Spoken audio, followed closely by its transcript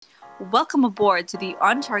Welcome aboard to the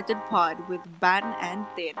Uncharted Pod with Ban and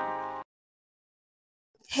Tin.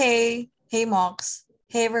 Hey Mox.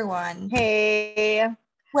 Hey everyone. Hey,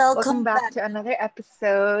 welcome Welcome back back. to another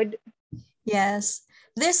episode. Yes.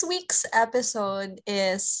 This week's episode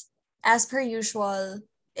is, as per usual,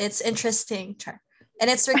 it's interesting. And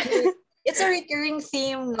it's a recurring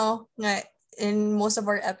theme, no, in most of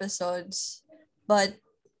our episodes. But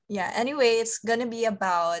yeah, anyway, it's gonna be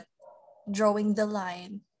about drawing the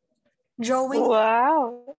line. Drawing,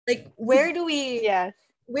 Wow. like Yes.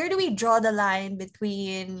 where do we draw the line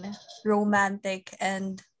between romantic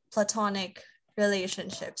and platonic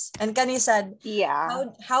relationships? And Kani said, Yeah.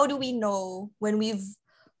 how do we know when we've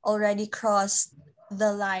already crossed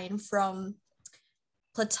the line from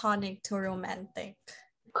platonic to romantic?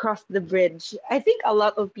 Cross the bridge. I think a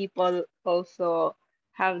lot of people also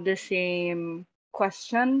have the same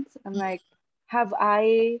questions. I'm Mm. like, have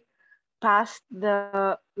I passed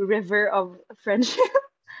the river of friendship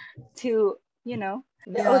to, the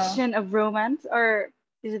Yeah. ocean of romance? Or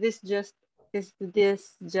is this just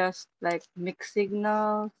like mixed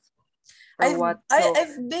signals or I've what? I, So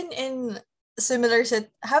I've been in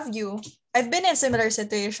have you? I've been in similar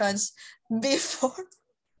situations before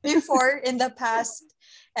before in the past,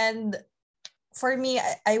 and for me,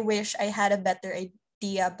 I wish I had a better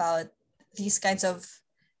idea about these kinds of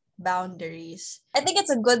boundaries. I think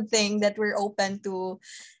it's a good thing that we're open to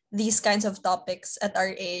these kinds of topics at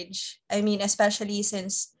our age. I mean, especially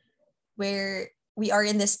since we are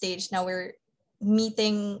in this stage now, we're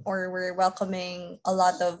meeting or we're welcoming a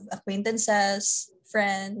lot of acquaintances,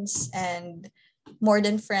 friends, and more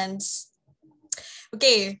than friends.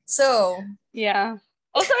 Okay, so yeah.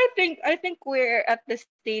 Also, I think we're at the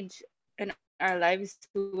stage in our lives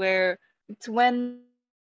where it's when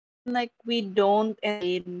like we don't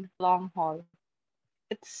entertain long haul.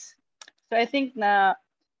 It's so I think na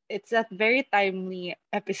it's a very timely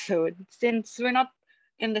episode since we're not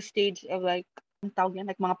in the stage of like ang tawag yan,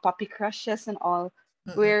 like mga puppy crushes and all.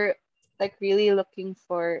 mm-mm. We're like really looking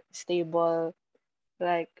for stable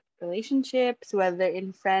like relationships, whether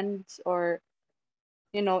in friends or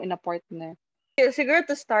in a partner. Siguro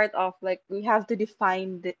to start off, like we have to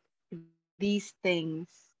define these things.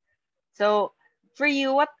 So for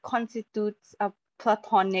you, what constitutes a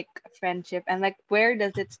platonic friendship, and like where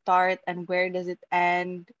does it start and where does it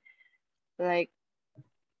end? Like,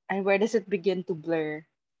 and where does it begin to blur?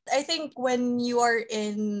 I think when you are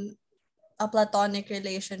in a platonic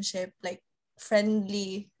relationship, like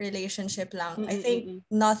friendly relationship lang, I think Mm-mm-mm.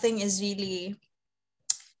 nothing is really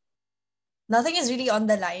on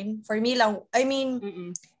the line for me lang. I mean,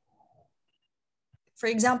 Mm-mm. for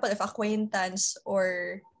example, if acquaintance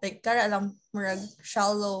or like kara lang murag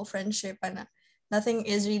shallow friendship ana, nothing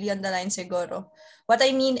is really on the line siguro. What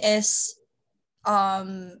I mean is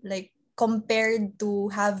like compared to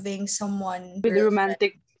having someone With girlfriend.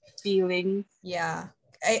 romantic feelings. Yeah.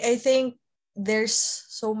 I think there's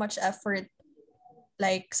so much effort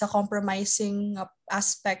like sa compromising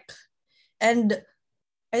aspect. And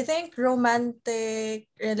I think romantic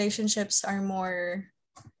relationships are more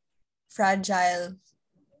fragile,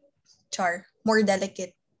 more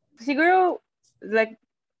delicate. Siguro, like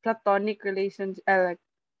platonic relationships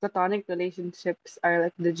are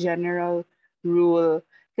like the general rule.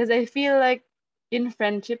 Because I feel like in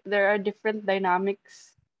friendship there are different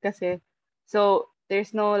dynamics. Kasi, so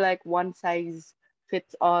there's no like one size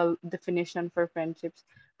fits all definition for friendships.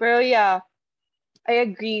 But yeah, I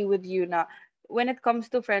agree with you na when it comes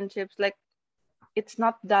to friendships, like it's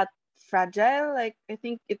not that fragile. Like I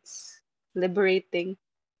think it's liberating.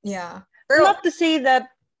 Yeah. Pero Not to say that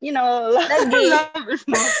lagi. love is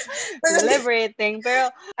not Pero liberating, pero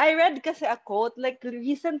I read kasi a quote like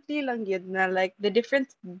recently lang yun na like the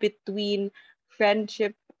difference between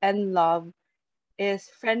friendship and love is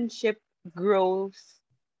friendship grows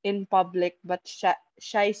in public but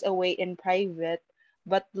shies away in private,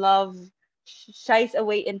 but love shies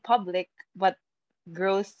away in public but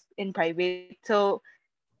grows in private. So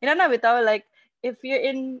na bitaw, like if you're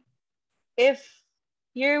in if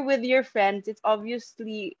you're with your friends, it's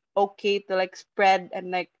obviously okay to like spread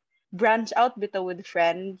and like branch out bit with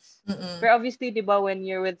friends. mm-mm. But obviously, diba, when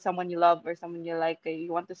you're with someone you love or someone you like,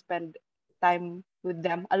 you want to spend time with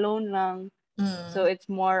them alone lang. So Mm. it's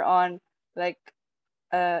more on like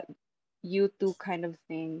uh you two kind of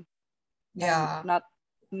thing and Yeah. not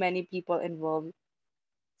many people involved.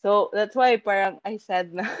 So that's why parang I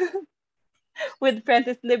said na with friends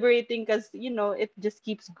it's liberating because it just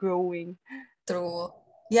keeps growing. True.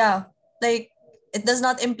 Yeah. Like it does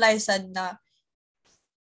not imply sad na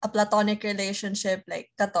a platonic relationship like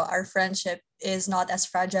kato our friendship is not as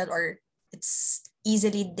fragile or it's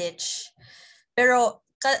easily ditch. Pero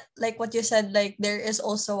like what you said, like there is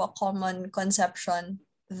also a common conception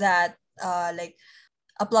that like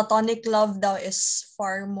a platonic love daw is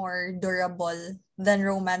far more durable than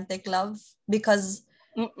romantic love because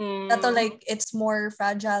Mm-mm. like it's more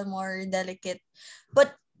fragile, more delicate.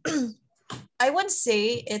 But I would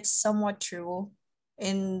say it's somewhat true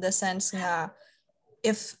in the sense nga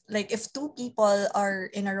if two people are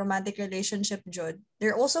in a romantic relationship, Jud,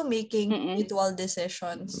 they're also making Mm-mm. mutual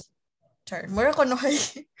decisions. Char. Mura ko no.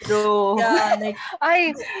 True. Yeah, like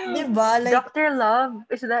I, di ba? Like Dr. Love,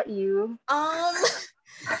 is that you? um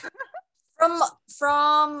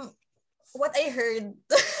from what I heard.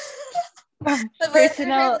 But I heard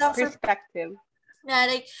Personal that from perspective. yeah,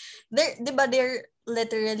 like they're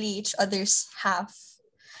literally each other's half,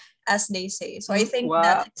 as they say. So I think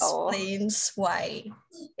that Wow. explains why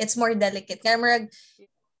it's more delicate. Kaya murag,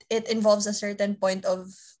 it involves a certain point of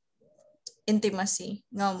intimacy.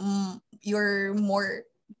 Nga, you're more,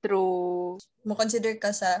 True. mo consider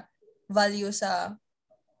ka sa value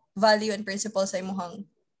and principle sa imong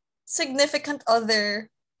significant other.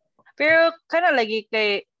 Pero kind of lagi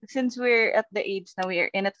kay, since we're at the age na we are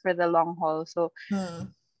in it for the long haul, so Hmm.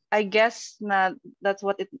 I guess na that's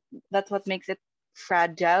what makes it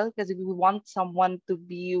fragile because we want someone to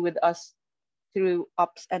be with us through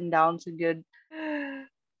ups and downs good.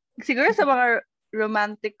 Siguro sa mga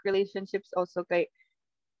romantic relationships also kay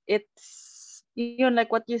it's yun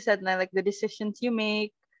like what you said na like the decisions you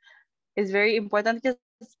make is very important because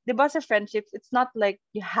diba sa friendships it's not like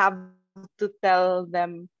you have to tell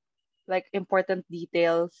them like important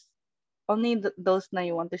details, only those na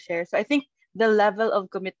you want to share. So I think the level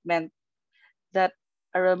of commitment that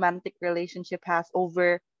a romantic relationship has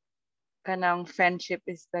over kanang friendship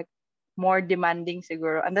is like more demanding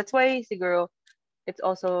siguro, and that's why siguro it's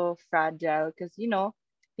also fragile because you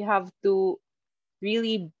have to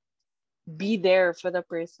really be there for the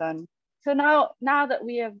person. So now that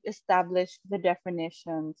we have established the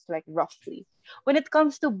definitions like roughly, when it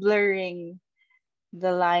comes to blurring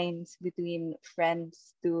the lines between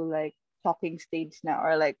friends to like talking stage now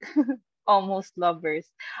or like almost lovers,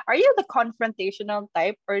 are you the confrontational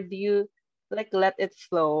type or do you like let it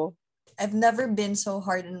flow? I've never been so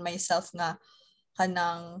hard on myself nga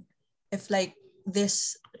kanang if like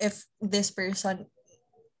if this person,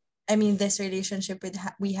 I mean this relationship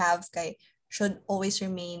we have kay should always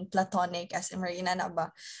remain platonic as Marina na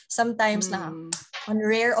ba. Sometimes na Mm. on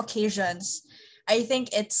rare occasions I think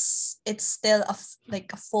it's still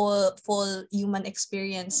like a full human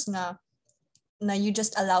experience na you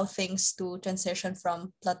just allow things to transition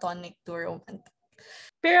from platonic to romantic.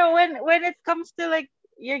 Pero when it comes to like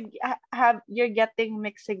you're getting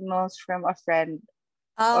mixed signals from a friend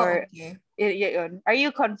Ah, or okay. yun, are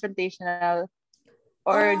you confrontational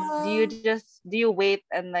or Um, do you wait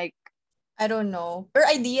and like I don't know. Or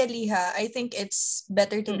ideally, I think it's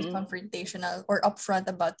better to be mm-mm. confrontational or upfront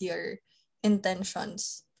about your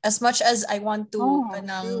intentions. As much as I want to Oh,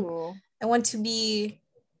 true. I want to be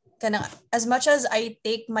as much as I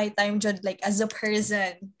take my time jud like as a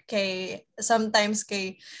person, kay sometimes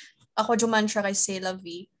kay ako juman siya kay say la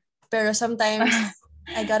vie. Pero sometimes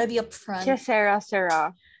I gotta be Che upfront.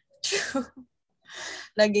 Sarah.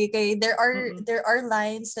 Lagi kay Mm-mm. there are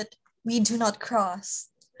lines that we do not cross.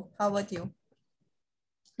 How about you?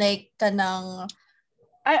 Like kanang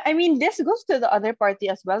I mean this goes to the other party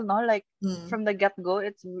as well, no? Like mm, from the get go,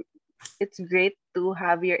 it's great to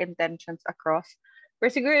have your intentions across.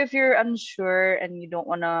 But siguro if you're unsure and you don't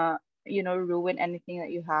wanna, ruin anything that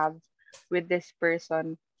you have with this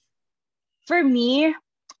person. For me,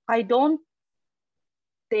 I don't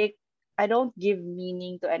take I don't give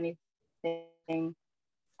meaning to anything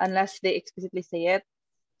unless they explicitly say it.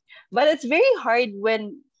 But it's very hard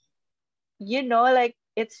when like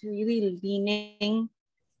it's really leaning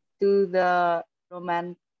to the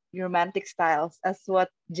roman romantic styles as what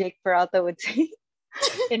Jake Peralta would say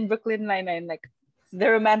in Brooklyn Nine-Nine, like the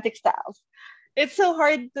romantic styles. It's so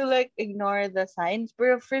hard to like ignore the signs.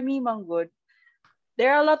 But for me, Manggod,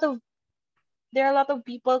 there are a lot of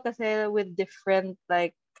people kasi with different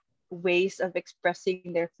like ways of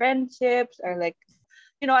expressing their friendships or like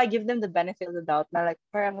I give them the benefit of the doubt. Now like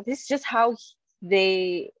parang this is just how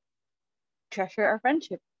they treasure our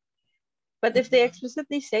friendship. But if they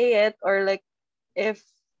explicitly say it or like if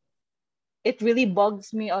it really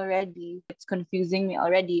bugs me already, it's confusing me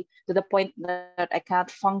already to the point that I can't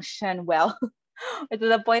function well. Or to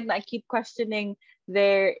the point that I keep questioning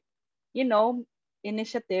their, you know,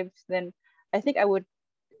 initiatives, then I think it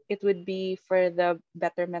would be for the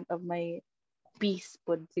betterment of my peace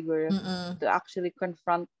pod siguro mm-mm. to actually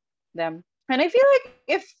confront them. And I feel like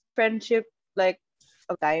if friendship like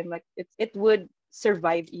of time. Like it would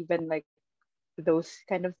survive even like those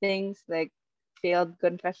kind of things, like failed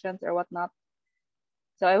confessions or whatnot.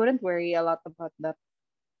 So I wouldn't worry a lot about that.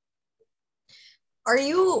 Are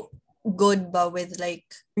you good ba with like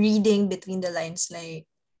reading between the lines? Like,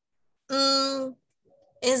 mm,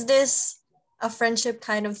 is this a friendship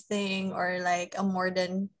kind of thing or like a more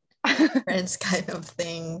than friends kind of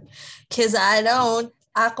thing? Cause I don't.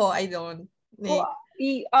 Like, Well,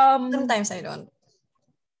 sometimes I don't.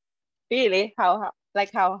 really? How?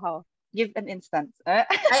 Like how? Give an instance. I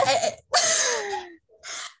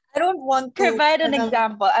I don't want to Provide an parang,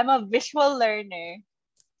 example. I'm a visual learner.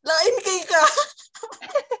 lain kay ka.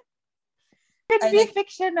 Could I be like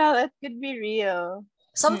fictional. It could be real.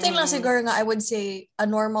 something lang Mm-mm. siguro nga I would say a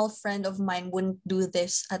normal friend of mine wouldn't do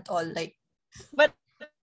this at all. Like, But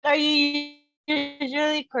are you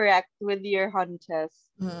usually correct with your hunches?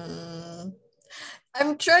 hmm,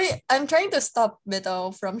 I'm trying to stop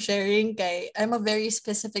bitaw from sharing kay I'm a very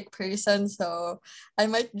specific person, so I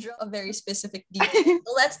might drop a very specific detail.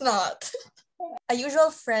 So let's not. A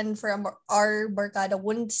usual friend from our barkada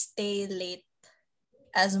wouldn't stay late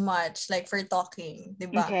as much like for talking,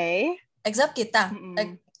 'di ba? Okay. Except kita. Mm-mm.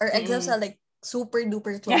 Like, or except Mm-mm. sa like super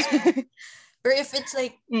duper close friend. Or if it's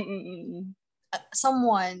like Mm-mm.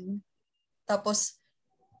 someone tapos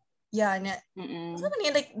yeah, Mm-mm. ano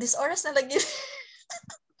man like this oras na lagi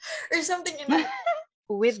or something, you know.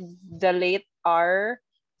 With the late R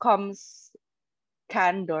comes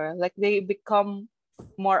candor. Like they become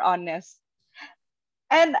more honest.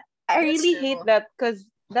 And I That's really hate true. that because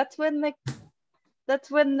that's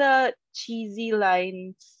when the cheesy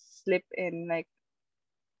lines slip in, like,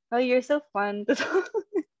 oh, you're so fun to talk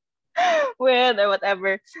with or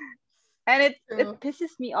whatever. And it True.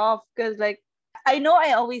 pisses me off because, like, I know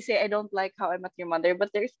I always say I don't like How I Met Your Mother, but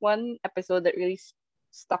there's one episode that really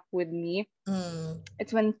stuck with me. Mm.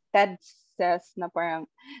 It's when Ted says na parang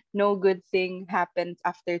no good thing happens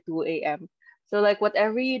after 2 a.m. So like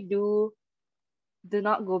whatever you do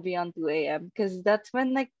not go beyond 2 a.m. because that's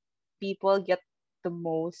when like people get the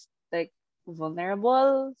most like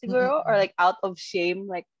vulnerable siguro, or Mm-mm. like out of shame,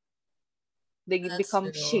 like they That's become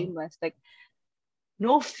true. shameless, like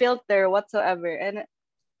no filter whatsoever. And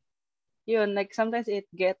yun, like sometimes they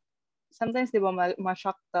will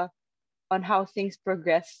ma-shock on how things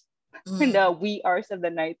progress in Mm. the wee hours of the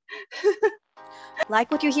night. Like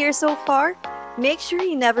what you hear so far? Make sure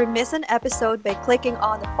you never miss an episode by clicking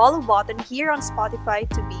on the follow button here on Spotify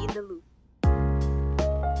to be in the loop.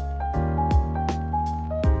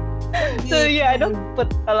 So Hindi, yeah, I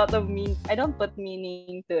don't put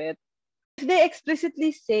meaning to it. If they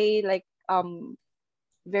explicitly say like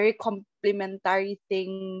very complimentary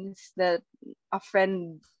things that a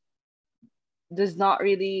friend does not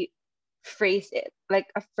really phrase it, like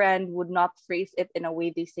a friend would not phrase it in a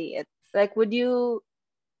way they say it, like would you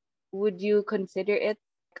consider it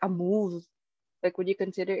a move, like would you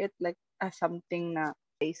consider it like as something na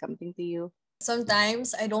say something to you?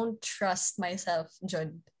 sometimes I don't trust myself,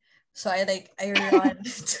 Jud. So I run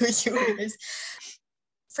to you guys.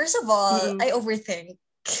 First of all, Mm-mm. I overthink.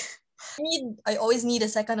 I always need a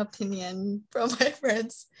second opinion from my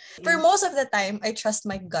friends. For Mm-mm. most of the time, I trust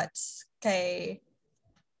my guts. Okay.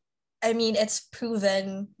 I mean, it's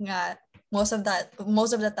proven nga most of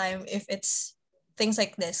the time if it's things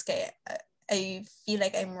like this, kay I feel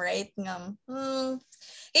like I'm right nga.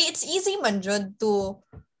 It's easy man jud to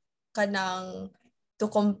kanang to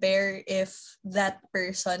compare if that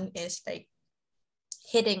person is like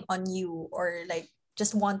hitting on you or like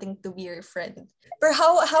just wanting to be your friend. But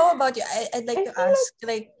how about you? I'd like I to feel ask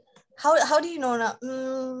like how do you know na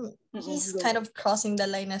like he's go. kind of crossing the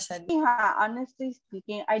line as said. Yeah, honestly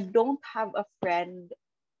speaking, I don't have a friend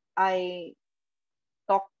I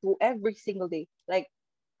talk to every single day. Like,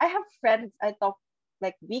 I have friends I talk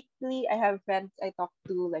like weekly. I have friends I talk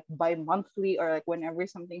to like bi-monthly, or like whenever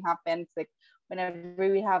something happens, like whenever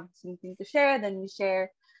we have something to share, then we share.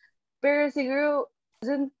 Pero siguro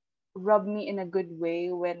doesn't rub me in a good way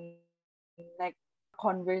when like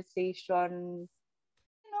conversation,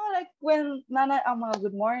 like when nana ang mga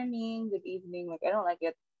good morning, good evening, like I don't like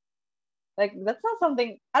it. Like that's not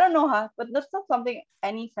something, I don't know, but that's not something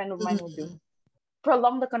any friend of mine would do. Mm-mm.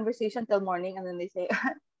 Prolong the conversation till morning and then they say,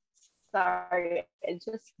 sorry, I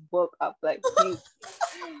just woke up. Like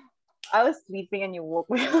I was sleeping and you woke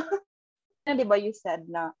me up. And diba you said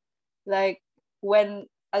na, like when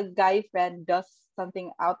a guy friend does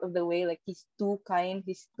something out of the way, like he's too kind,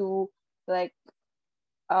 he's too like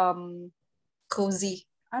um Cozy.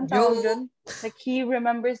 ang tawag Yo. dun? Like he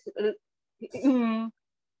remembers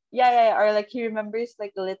yeah, or like he remembers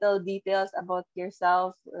like little details about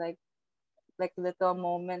yourself, like like little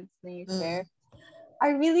moments that you Mm. share.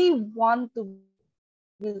 I really want to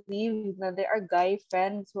believe that there are guy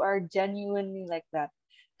friends who are genuinely like that.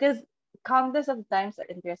 Because countless of times are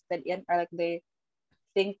interested in or like they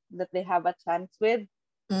think that they have a chance with.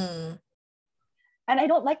 Mm. And I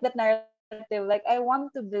don't like that narrative. Like I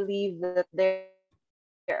want to believe that there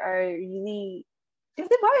are really, because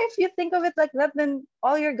if you think of it like that, then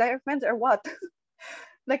all your guy friends are what?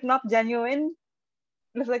 Like not genuine.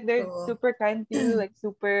 It's like they're super True. kind to you, like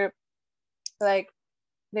super like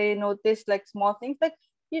they notice like small things. Like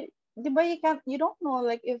you, but you don't know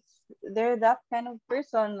like if they're that kind of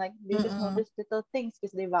person. Like they just Mm-mm. notice little things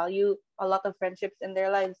because they value a lot of friendships in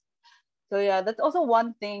their lives. So yeah, that's also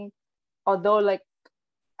one thing. Although like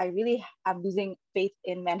I really am losing faith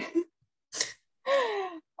in men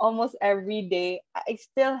almost every day, I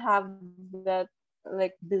still have that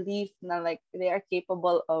like belief na like they are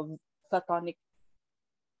capable of platonic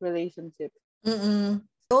relationships. Mm-mm.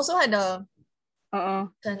 I also had a Uh-uh.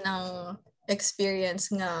 kanang experience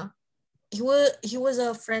nga he was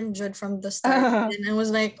a friend Jude from the start. And I was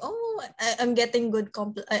like, oh, I'm getting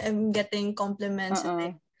I'm getting compliments and Uh-uh.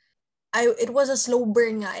 like it was a slow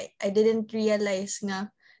burn nga. I didn't realize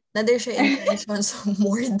nga na there's siya intentions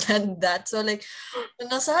more than that. So like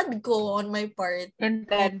nasad ko on my part.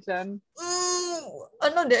 Intention. Mm,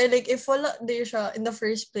 ano like if wala di siya in the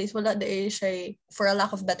first place wala di siya for a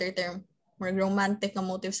lack of better term more romantic na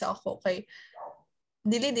motive sa ako kay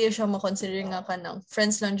dili di siya ma-consider nga kanang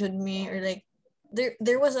friends lang jud me or like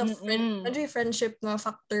there was a Mm-mm. friendship nga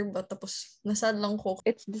factor ba tapos nasad lang ko.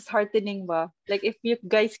 It's disheartening ba? Like if you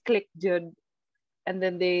guys click Jud and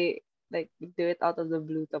then they like do it out of the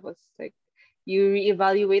blue tapos like you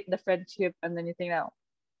reevaluate the friendship and then you think now,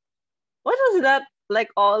 what was that?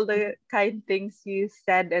 Like all the kind things you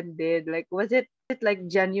said and did. Like was it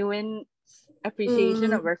like genuine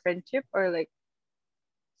appreciation of Mm, our friendship or like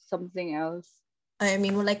something else? I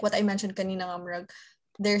mean like what I mentioned kanina nga murag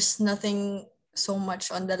there's nothing so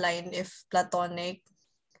much on the line if platonic.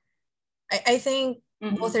 I think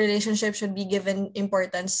both Mm-mm. relationships should be given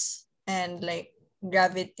importance and like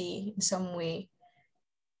gravity in some way.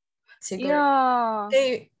 Siguro. Yeah.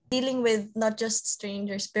 Okay, dealing with not just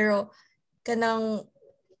strangers, pero kanang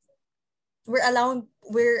we're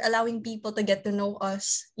allowing people to get to know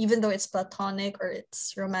us, even though it's platonic or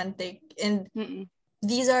it's romantic. And Mm-mm.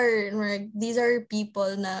 these are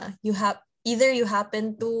people na either you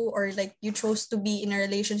happen to or like you chose to be in a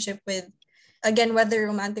relationship with, again whether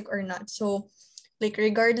romantic or not. So like Mm-mm.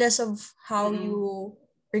 regardless of how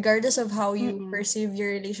you Mm-mm. perceive your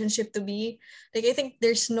relationship to be, like I think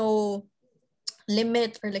there's no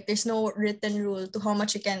limit or like there's no written rule to how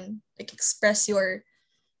much you can like express your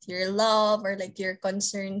love or like your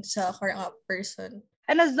concern sa karang person.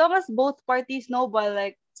 And as long as both parties know by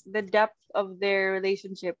like the depth of their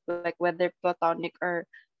relationship, like whether platonic or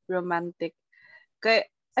romantic. Kay,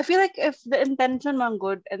 I feel like if the intention man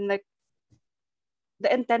good and like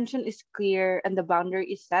the intention is clear and the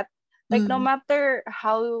boundary is set, like no Mm. matter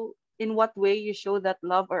how in what way you show that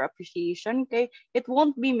love or appreciation, okay, it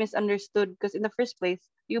won't be misunderstood because in the first place,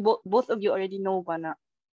 you both of you already know ba na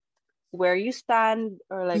where you stand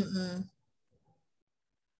or like Mm-mm.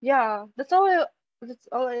 yeah, that's all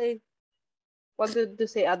I wanted to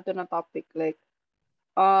say add to the topic. Like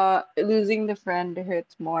losing the friend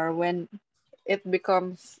hurts more when it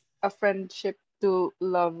becomes a friendship to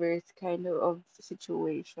lovers kind of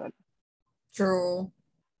situation. True.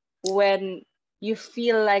 When you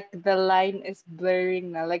feel like the line is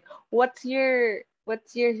blurring now. Like what's your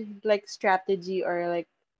like strategy or like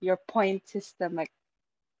your point system, like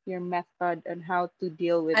your method on how to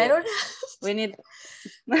deal with I it? don't We need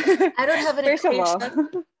I don't have an first of all.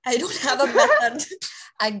 equation. I don't have a method.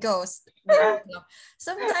 I ghost. No.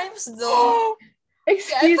 Sometimes though,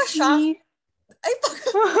 okay, I pa Excuse shock. me. I pa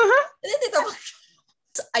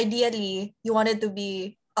ideally, you wanted to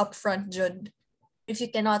be upfront, Jud. If you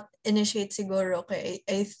cannot initiate siguro, okay,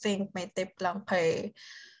 I think my tip lang kay,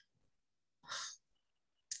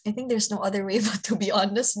 I think there's no other way but to be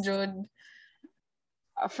honest, Jud.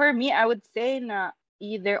 For me, I would say na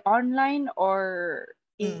either online or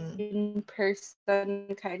in Mm.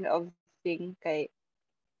 person kind of thing. Kay,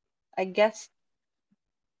 I guess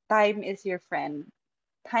time is your friend.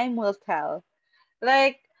 Time will tell.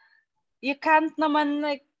 Like you can't naman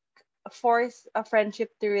like force a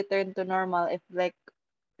friendship to return to normal if like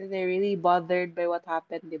they're really bothered by what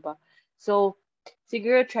happened, diba? So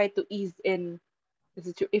siguro try to ease in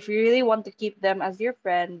if you really want to keep them as your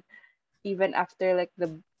friend even after like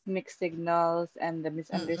the mixed signals and the Mm-mm.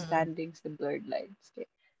 misunderstandings, the blurred lines. Okay.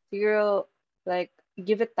 Siguro like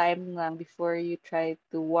give it time lang before you try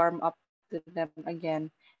to warm up to to them again.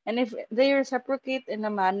 And if they reciprocate in a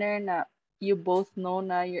manner na you both know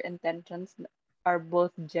na your intentions are both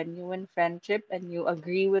genuine friendship and you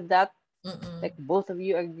agree with that, Mm-mm. like both of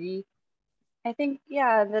you agree, I think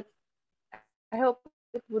yeah, that I hope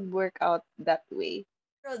it would work out that way.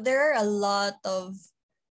 There are a lot of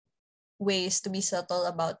ways to be subtle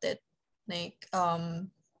about it. Like,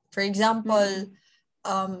 for example,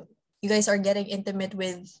 Mm-mm. you guys are getting intimate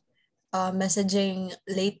with messaging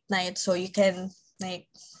late night, so you can like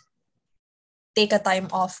take a time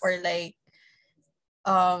off or like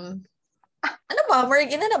ano ba, more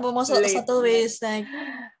na ba mo Late subtle night. ways like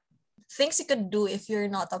things you could do if you're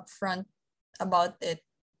not upfront about it.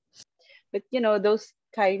 But those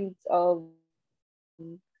kinds of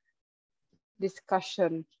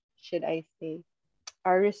discussion, should I say,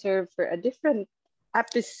 are reserved for a different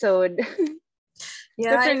episode. So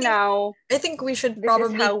Yeah, for now, I think we should this is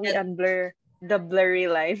probably how we get unblur the blurry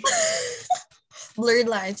lines. blurred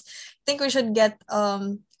lines. I think we should get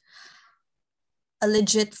a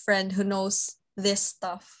legit friend who knows this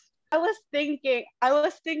stuff. I was thinking,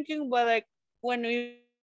 but like when we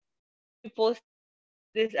post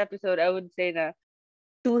this episode, I would say na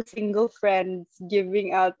two single friends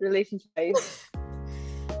giving out relationship advice.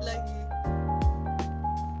 Lagi.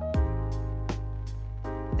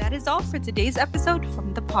 That is all for today's episode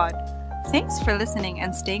from the pod. Thanks for listening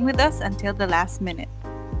and staying with us until the last minute.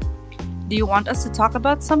 Do you want us to talk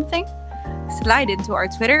about something? Slide into our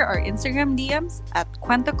Twitter or Instagram DMs at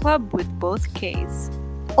Cuento Club with both Ks.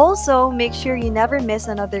 Also, make sure you never miss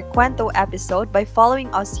another Cuento episode by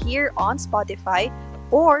following us here on Spotify,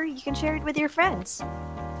 or you can share it with your friends.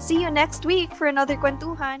 See you next week for another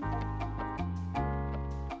Kwentuhan.